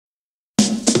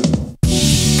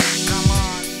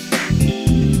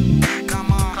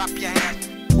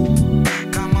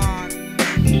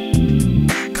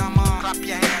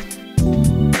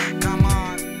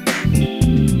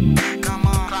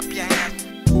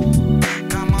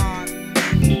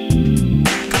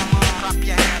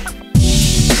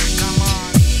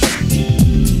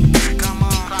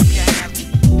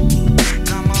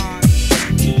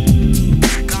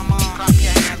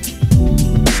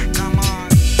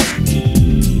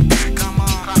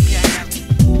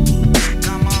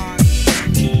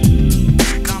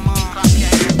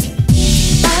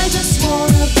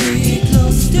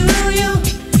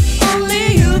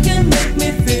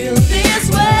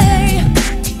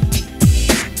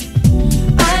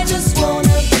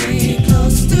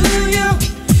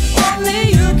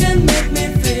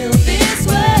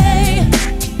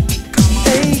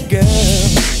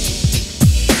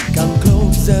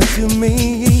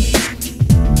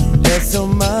so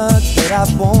much that I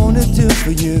wanna do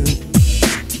for you.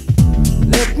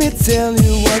 Let me tell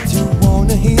you what you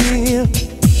wanna hear.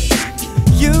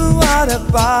 You are the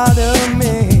part of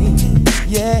me,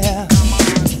 yeah.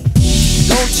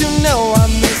 Don't you know I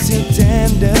miss your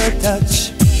tender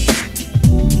touch?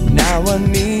 Now I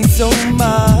need so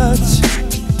much.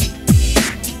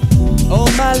 Oh,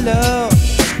 my love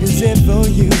is it for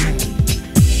you.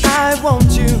 I want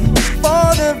you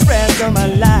for the rest of my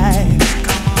life.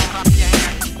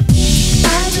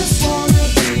 I just wanna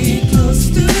be close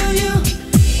to you.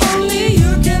 Only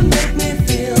you can make me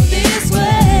feel this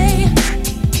way.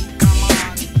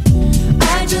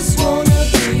 I just wanna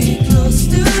be close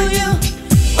to you.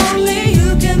 Only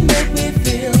you can make me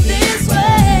feel this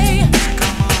way.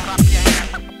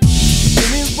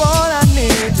 Give me what I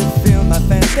need to feel my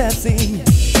fantasy.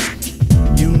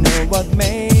 You know what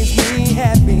makes me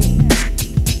happy.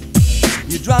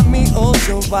 You drive me oh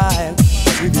so wild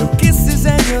with your kisses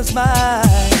and your smile.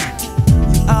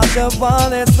 You are the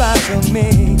one that's right for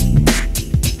me.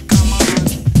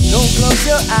 Don't close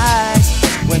your eyes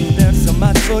when there's so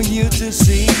much for you to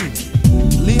see.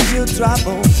 Leave your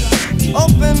troubles,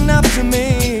 open up to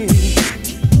me.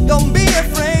 Don't be